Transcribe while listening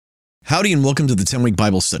Howdy and welcome to the 10-Week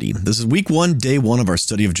Bible Study. This is week 1, day 1 of our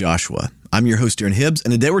study of Joshua. I'm your host, Aaron Hibbs,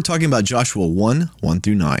 and today we're talking about Joshua 1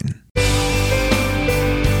 through 9.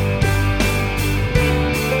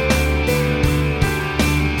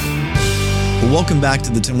 Well, welcome back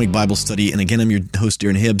to the 10-Week Bible Study, and again, I'm your host,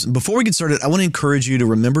 Aaron Hibbs. Before we get started, I want to encourage you to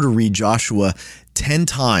remember to read Joshua 10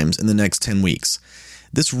 times in the next 10 weeks.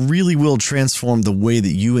 This really will transform the way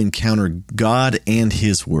that you encounter God and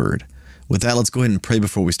His Word. With that, let's go ahead and pray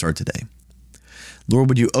before we start today. Lord,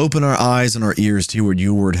 would you open our eyes and our ears to hear what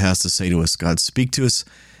your word has to say to us? God, speak to us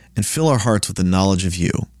and fill our hearts with the knowledge of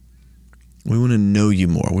you. We want to know you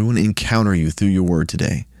more. We want to encounter you through your word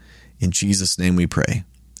today. In Jesus' name we pray.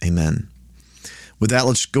 Amen. With that,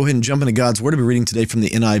 let's go ahead and jump into God's word. I'll be reading today from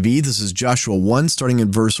the NIV. This is Joshua 1, starting in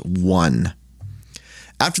verse 1.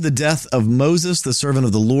 After the death of Moses, the servant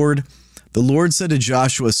of the Lord said to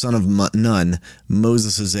Joshua, son of Nun,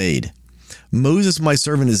 Moses' aide, Moses, my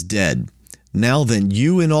servant, is dead. Now then,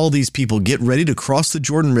 you and all these people get ready to cross the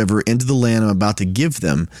Jordan River into the land I'm about to give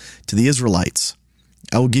them to the Israelites.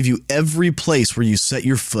 I will give you every place where you set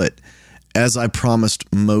your foot, as I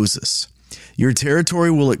promised Moses. Your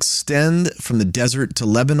territory will extend from the desert to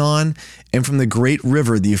Lebanon and from the great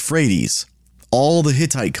river, the Euphrates, all the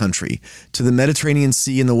Hittite country, to the Mediterranean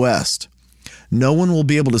Sea in the west. No one will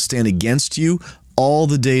be able to stand against you all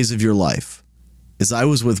the days of your life. As I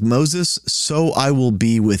was with Moses, so I will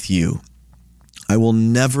be with you. I will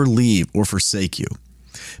never leave or forsake you.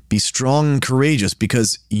 Be strong and courageous,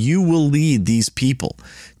 because you will lead these people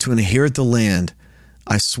to inherit the land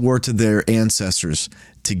I swore to their ancestors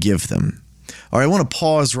to give them. All right, I want to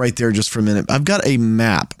pause right there just for a minute. I've got a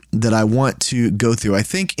map that I want to go through. I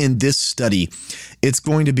think in this study, it's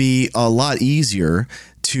going to be a lot easier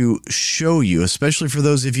to show you, especially for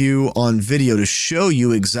those of you on video, to show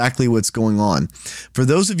you exactly what's going on. For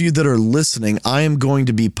those of you that are listening, I am going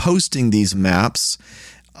to be posting these maps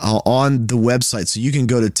on the website. So you can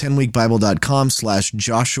go to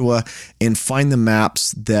 10weekbible.com/Joshua and find the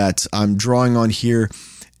maps that I'm drawing on here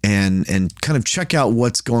and kind of check out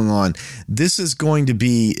what's going on. This is going to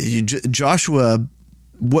be Joshua.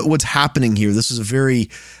 What's happening here? This is a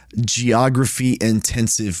very geography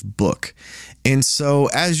intensive book. And so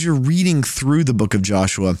as you're reading through the book of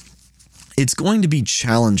Joshua, it's going to be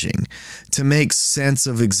challenging to make sense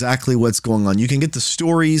of exactly what's going on. You can get the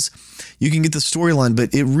stories, you can get the storyline,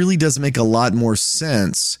 but it really does make a lot more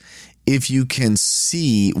sense if you can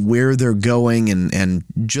see where they're going and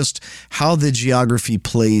just how the geography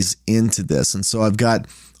plays into this. And so I've got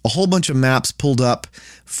a whole bunch of maps pulled up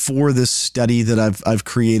for this study that I've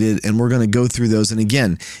created, and we're going to go through those. And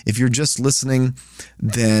again, if you're just listening,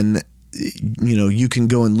 then you can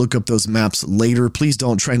go and look up those maps later. Please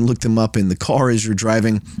don't try and look them up in the car as you're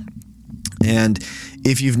driving. And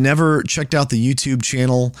if you've never checked out the YouTube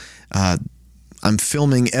channel, I'm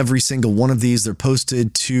filming every single one of these. They're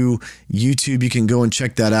posted to YouTube. You can go and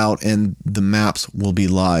check that out, and the maps will be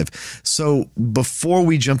live. So before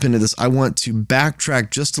we jump into this, I want to backtrack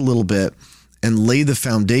just a little bit and lay the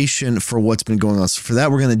foundation for what's been going on. So for that,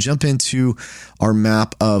 we're going to jump into our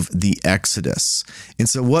map of the Exodus. And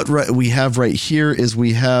so what we have right here is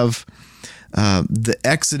we have the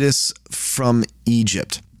Exodus from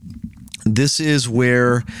Egypt. This is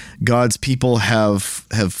where God's people have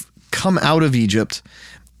come out of Egypt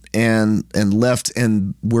and left,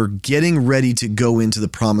 and we're getting ready to go into the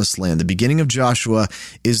promised land. The beginning of Joshua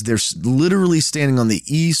is they're literally standing on the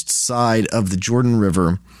east side of the Jordan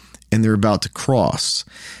River, and they're about to cross.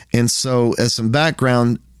 And so as some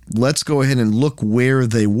background, let's go ahead and look where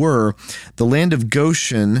they were. The land of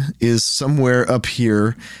Goshen is somewhere up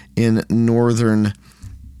here in northern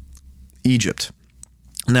Egypt.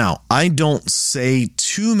 Now, I don't say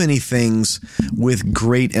too many things with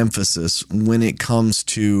great emphasis when it comes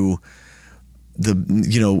to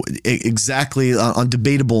exactly on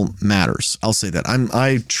debatable matters. I'll say that.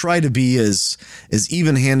 I try to be as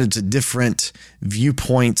even-handed to different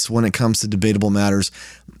viewpoints when it comes to debatable matters.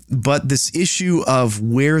 But this issue of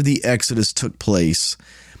where the Exodus took place,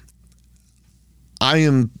 I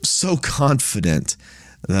am so confident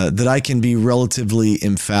that I can be relatively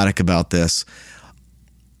emphatic about this.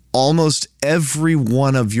 Almost every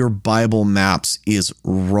one of your Bible maps is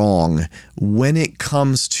wrong when it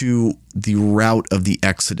comes to the route of the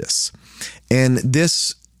Exodus. And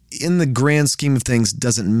this, in the grand scheme of things,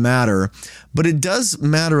 doesn't matter, but it does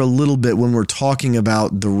matter a little bit when we're talking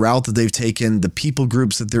about the route that they've taken, the people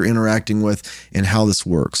groups that they're interacting with, and how this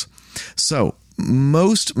works. So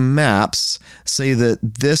most maps say that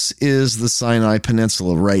this is the Sinai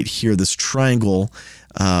Peninsula right here, this triangle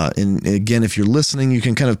And again, if you're listening, you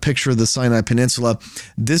can kind of picture the Sinai Peninsula.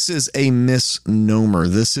 This is a misnomer.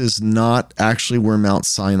 This is not actually where Mount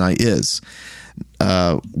Sinai is.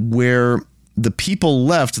 Where the people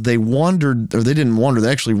left, they wandered, or they didn't wander,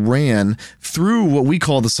 they actually ran through what we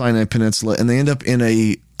call the Sinai Peninsula, and they end up in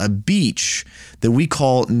a beach that we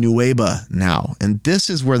call Nuweiba now. And this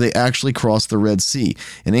is where they actually crossed the Red Sea.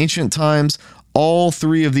 In ancient times, all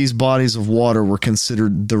three of these bodies of water were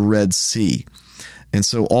considered the Red Sea. And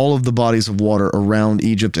so all of the bodies of water around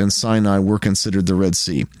Egypt and Sinai were considered the Red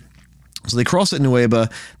Sea. So they cross at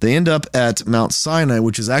Nuweiba. They end up at Mount Sinai,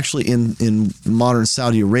 which is actually in modern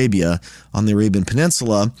Saudi Arabia on the Arabian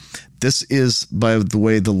Peninsula. This is, by the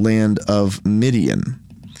way, the land of Midian.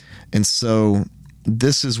 And so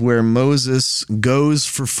this is where Moses goes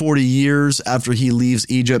for 40 years after he leaves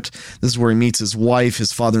Egypt. This is where he meets his wife.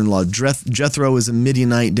 His father-in-law Jethro is a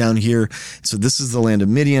Midianite down here. So this is the land of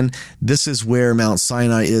Midian. This is where Mount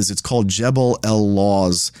Sinai is. It's called Jebel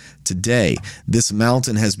el-Lawz today. This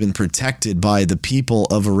mountain has been protected by the people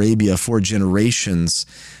of Arabia for generations.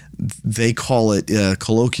 They call it,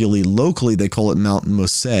 locally, they call it Mount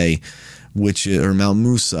Moshe, or Mount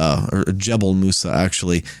Musa, or Jebel Musa,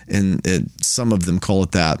 actually, and some of them call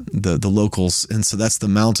it that, the locals, and so that's the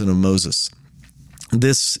mountain of Moses.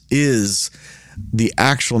 This is the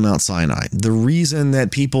actual Mount Sinai. The reason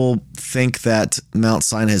that people think that Mount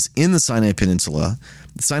Sinai is in the Sinai Peninsula,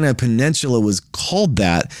 the Sinai Peninsula was called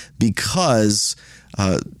that because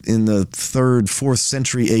in the 3rd, 4th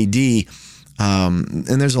century AD, and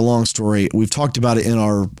there's a long story. We've talked about it in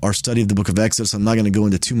our study of the book of Exodus. I'm not going to go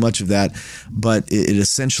into too much of that, but it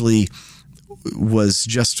essentially was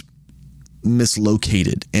just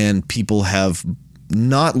mislocated, and people have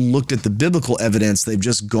not looked at the biblical evidence. They've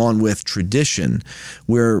just gone with tradition,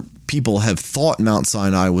 where people have thought Mount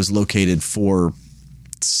Sinai was located for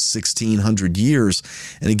 1,600 years.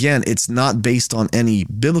 And again, it's not based on any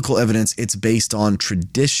biblical evidence. It's based on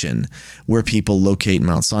tradition, where people locate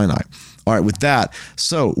Mount Sinai. All right, with that,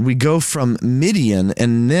 so we go from Midian,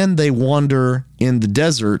 and then they wander in the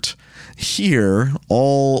desert here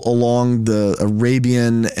all along the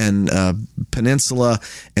Arabian and peninsula,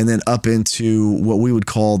 and then up into what we would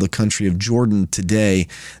call the country of Jordan today.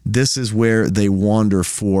 This is where they wander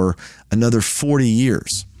for another 40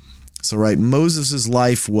 years. So, right, Moses'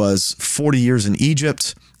 life was 40 years in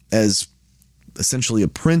Egypt as essentially a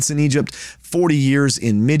prince in Egypt, 40 years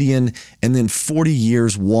in Midian, and then 40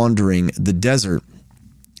 years wandering the desert.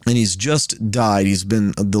 And he's just died.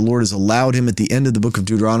 The Lord has allowed him at the end of the book of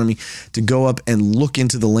Deuteronomy to go up and look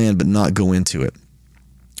into the land, but not go into it.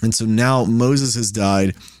 And so now Moses has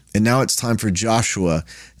died, and now it's time for Joshua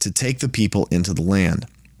to take the people into the land.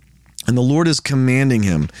 And the Lord is commanding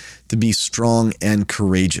him to be strong and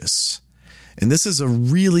courageous. And this is a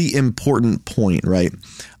really important point, right?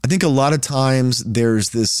 I think a lot of times there's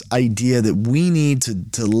this idea that we need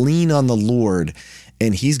to lean on the Lord,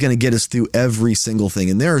 and he's going to get us through every single thing.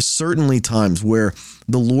 And there are certainly times where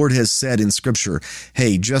the Lord has said in Scripture,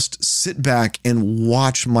 hey, just sit back and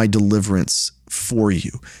watch my deliverance for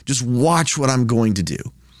you. Just watch what I'm going to do.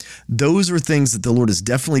 Those are things that the Lord has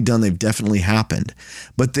definitely done. They've definitely happened.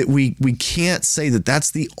 But that we can't say that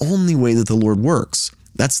that's the only way that the Lord works.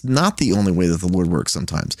 That's not the only way that the Lord works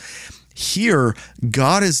sometimes. Here,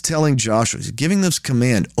 God is telling Joshua, he's giving this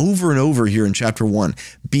command over and over here in chapter 1,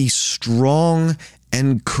 be strong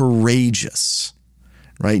and courageous,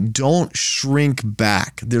 right? Don't shrink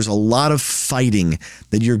back. There's a lot of fighting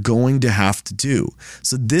that you're going to have to do.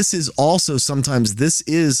 So this is also sometimes, this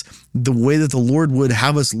is the way that the Lord would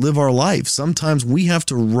have us live our life. Sometimes we have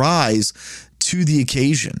to rise to the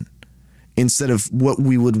occasion, instead of what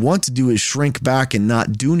we would want to do is shrink back and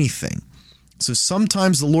not do anything. So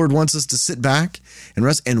sometimes the Lord wants us to sit back and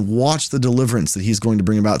rest and watch the deliverance that he's going to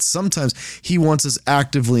bring about. Sometimes he wants us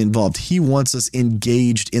actively involved. He wants us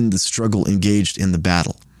engaged in the struggle, engaged in the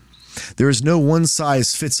battle. There is no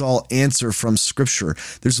one-size-fits-all answer from Scripture.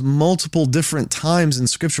 There's multiple different times in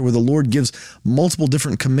Scripture where the Lord gives multiple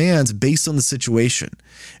different commands based on the situation.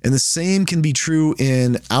 And the same can be true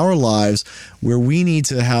in our lives, where we need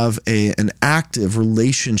to have an active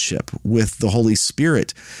relationship with the Holy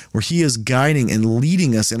Spirit, where he is guiding and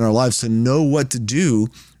leading us in our lives to know what to do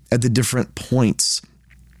at the different points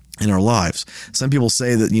in our lives. Some people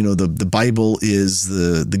say that, the Bible is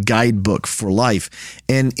the guidebook for life.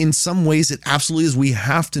 And in some ways it absolutely is. We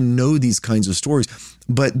have to know these kinds of stories.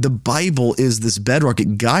 But the Bible is this bedrock.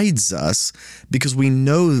 It guides us because we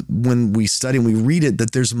know when we study and we read it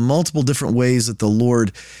that there's multiple different ways that the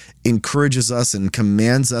Lord encourages us and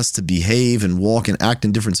commands us to behave and walk and act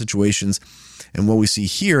in different situations. And what we see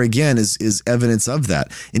here, again, is evidence of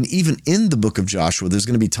that. And even in the book of Joshua, there's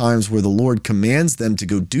going to be times where the Lord commands them to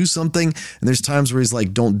go do something, and there's times where he's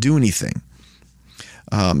like, don't do anything.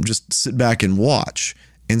 Just sit back and watch.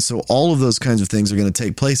 And so all of those kinds of things are going to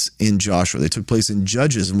take place in Joshua. They took place in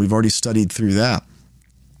Judges, and we've already studied through that.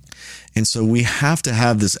 And so we have to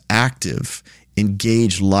have this active,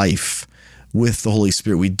 engaged life with the Holy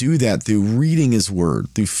Spirit. We do that through reading his word,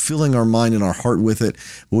 through filling our mind and our heart with it.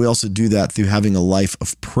 But we also do that through having a life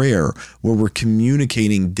of prayer where we're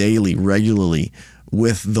communicating daily, regularly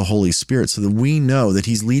with the Holy Spirit so that we know that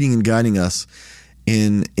he's leading and guiding us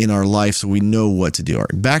in our life so we know what to do. All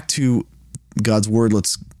right, back to God's word.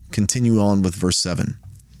 Let's continue on with verse 7.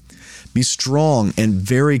 Be strong and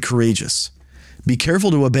very courageous. Be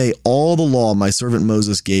careful to obey all the law my servant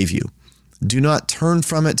Moses gave you. Do not turn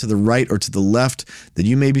from it to the right or to the left, that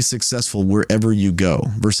you may be successful wherever you go.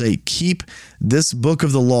 Verse 8, keep this book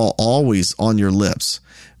of the law always on your lips.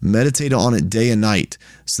 Meditate on it day and night,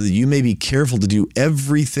 so that you may be careful to do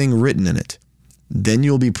everything written in it. Then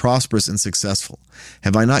you'll be prosperous and successful.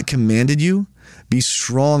 Have I not commanded you? Be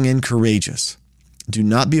strong and courageous. Do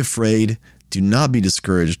not be afraid. Do not be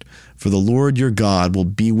discouraged, for the Lord your God will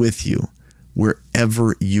be with you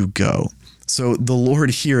wherever you go. So the Lord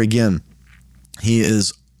here again, he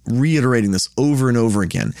is reiterating this over and over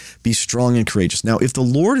again. Be strong and courageous. Now, if the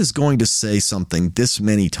Lord is going to say something this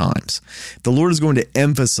many times, if the Lord is going to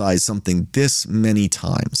emphasize something this many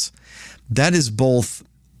times, that is both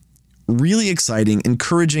really exciting,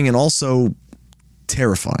 encouraging, and also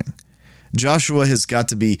terrifying. Joshua has got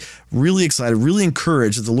to be really excited, really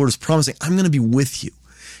encouraged that the Lord is promising, I'm going to be with you.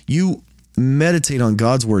 You meditate on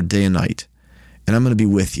God's word day and night, and I'm going to be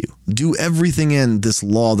with you. Do everything in this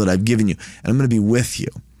law that I've given you, and I'm going to be with you.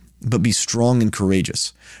 But be strong and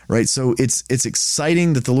courageous, right? So it's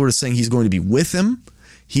exciting that the Lord is saying he's going to be with them.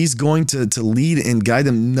 He's going to lead and guide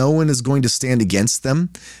them. No one is going to stand against them.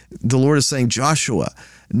 The Lord is saying, Joshua,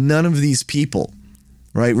 none of these people,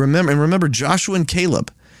 right? Remember Joshua and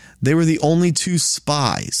Caleb, they were the only two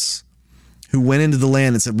spies who went into the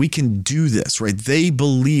land and said, we can do this, right? They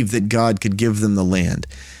believed that God could give them the land.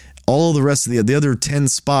 All of the rest of the other 10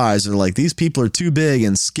 spies are like, these people are too big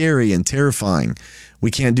and scary and terrifying.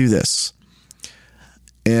 We can't do this.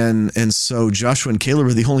 And so Joshua and Caleb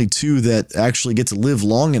are the only two that actually get to live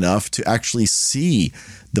long enough to actually see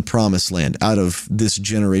the promised land out of this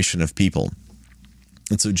generation of people.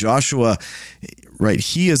 And so Joshua, right,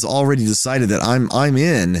 he has already decided that I'm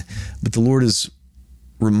in, but the Lord is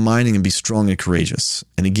reminding him, be strong and courageous.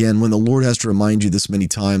 And again, when the Lord has to remind you this many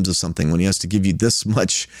times of something, when he has to give you this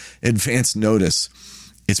much advance notice,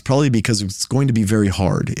 it's probably because it's going to be very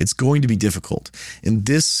hard. It's going to be difficult. And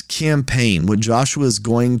this campaign, what Joshua is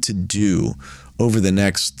going to do over the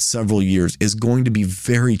next several years, is going to be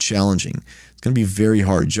very challenging. It's going to be very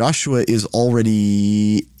hard. Joshua is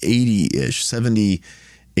already 80-ish, 70,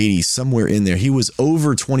 80, somewhere in there. He was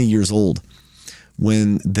over 20 years old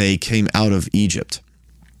when they came out of Egypt.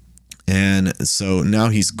 And so now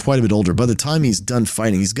he's quite a bit older. By the time he's done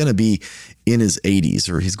fighting, he's going to be in his 80s,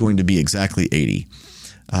 or he's going to be exactly 80.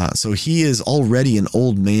 So he is already an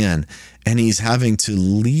old man, and he's having to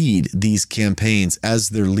lead these campaigns as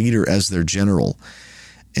their leader, as their general.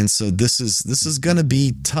 And so this is going to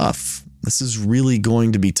be tough. This is really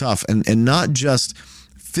going to be tough, and not just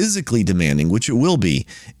physically demanding, which it will be.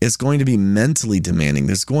 It's going to be mentally demanding.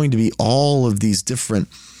 There's going to be all of these different.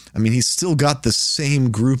 I mean, he's still got the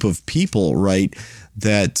same group of people, right,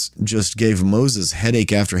 that just gave Moses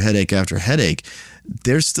headache after headache after headache.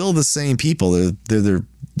 They're still the same people. They're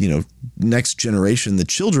next generation, the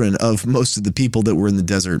children of most of the people that were in the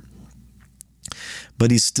desert.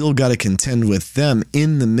 But he's still got to contend with them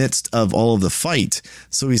in the midst of all of the fight.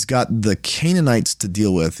 So he's got the Canaanites to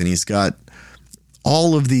deal with, and he's got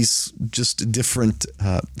all of these just different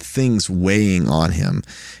things weighing on him.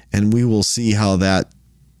 And we will see how that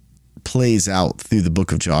plays out through the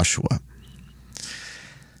book of Joshua.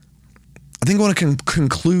 I think I want to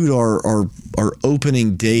conclude our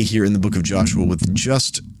opening day here in the book of Joshua with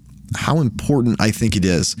just how important I think it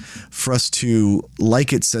is for us to,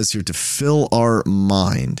 like it says here, to fill our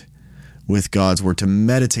mind with God's word, to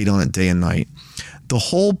meditate on it day and night. The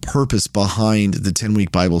whole purpose behind the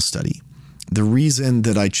 10-week Bible study, the reason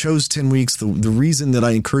that I chose 10 weeks, the reason that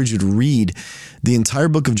I encourage you to read the entire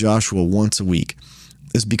book of Joshua once a week,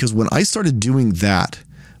 is because when I started doing that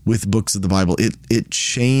with books of the Bible, it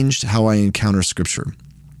changed how I encounter Scripture.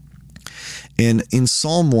 And in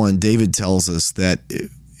Psalm 1, David tells us that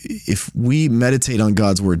if we meditate on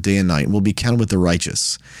God's word day and night, we'll be counted with the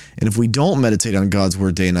righteous. And if we don't meditate on God's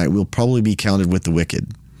word day and night, we'll probably be counted with the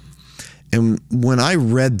wicked. And when I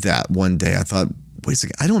read that one day, I thought, wait a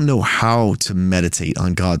second, I don't know how to meditate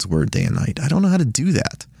on God's word day and night. I don't know how to do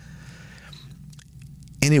that.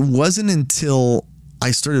 And it wasn't until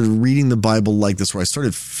I started reading the Bible like this, where I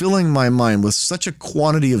started filling my mind with such a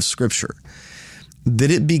quantity of scripture,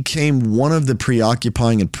 that it became one of the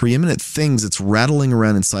preoccupying and preeminent things that's rattling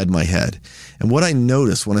around inside my head. And what I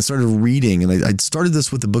noticed when I started reading, and I started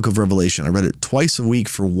this with the book of Revelation, I read it twice a week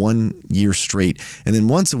for 1 year straight, and then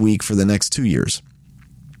once a week for the next 2 years.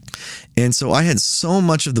 And so I had so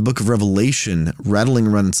much of the book of Revelation rattling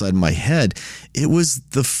around inside my head, it was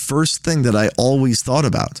the first thing that I always thought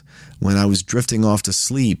about when I was drifting off to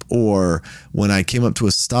sleep or when I came up to a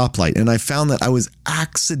stoplight. And I found that I was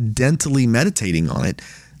accidentally meditating on it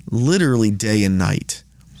literally day and night.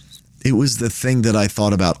 It was the thing that I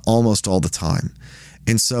thought about almost all the time.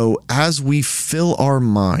 And so as we fill our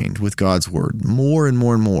mind with God's word more and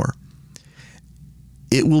more and more,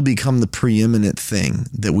 it will become the preeminent thing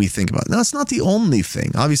that we think about. Now, it's not the only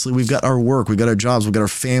thing. Obviously, we've got our work, we've got our jobs, we've got our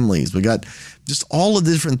families, we've got just all of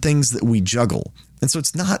the different things that we juggle. And so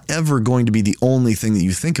it's not ever going to be the only thing that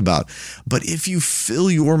you think about. But if you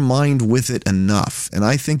fill your mind with it enough, and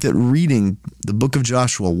I think that reading the book of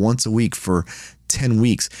Joshua once a week for 10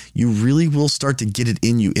 weeks, you really will start to get it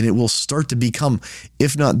in you, and it will start to become,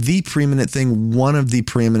 if not the preeminent thing, one of the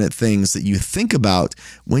preeminent things that you think about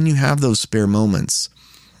when you have those spare moments.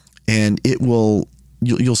 And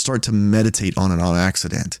you'll start to meditate on it on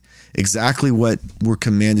accident. Exactly what we're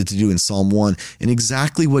commanded to do in Psalm 1, and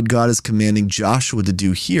exactly what God is commanding Joshua to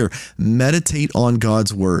do here. Meditate on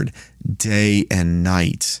God's word day and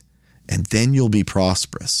night, and then you'll be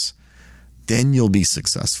prosperous. Then you'll be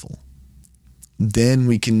successful. Then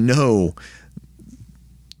we can know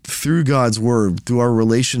through God's word, through our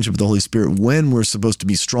relationship with the Holy Spirit, when we're supposed to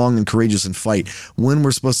be strong and courageous and fight, when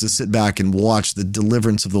we're supposed to sit back and watch the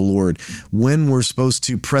deliverance of the Lord, when we're supposed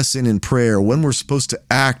to press in prayer, when we're supposed to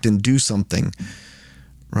act and do something,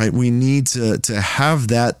 right? We need to have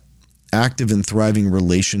that active and thriving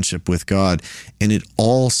relationship with God. And it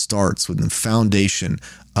all starts with the foundation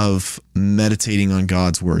of meditating on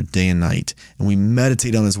God's word day and night. And we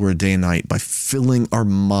meditate on his word day and night by filling our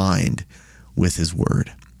mind with his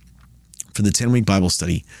word. For the 10-week Bible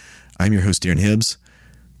study, I'm your host, Darren Hibbs,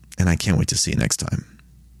 and I can't wait to see you next time.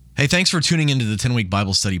 Hey, thanks for tuning into the 10-week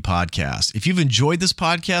Bible study podcast. If you've enjoyed this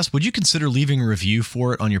podcast, would you consider leaving a review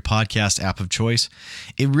for it on your podcast app of choice?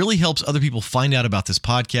 It really helps other people find out about this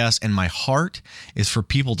podcast, and my heart is for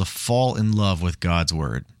people to fall in love with God's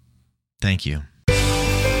word. Thank you.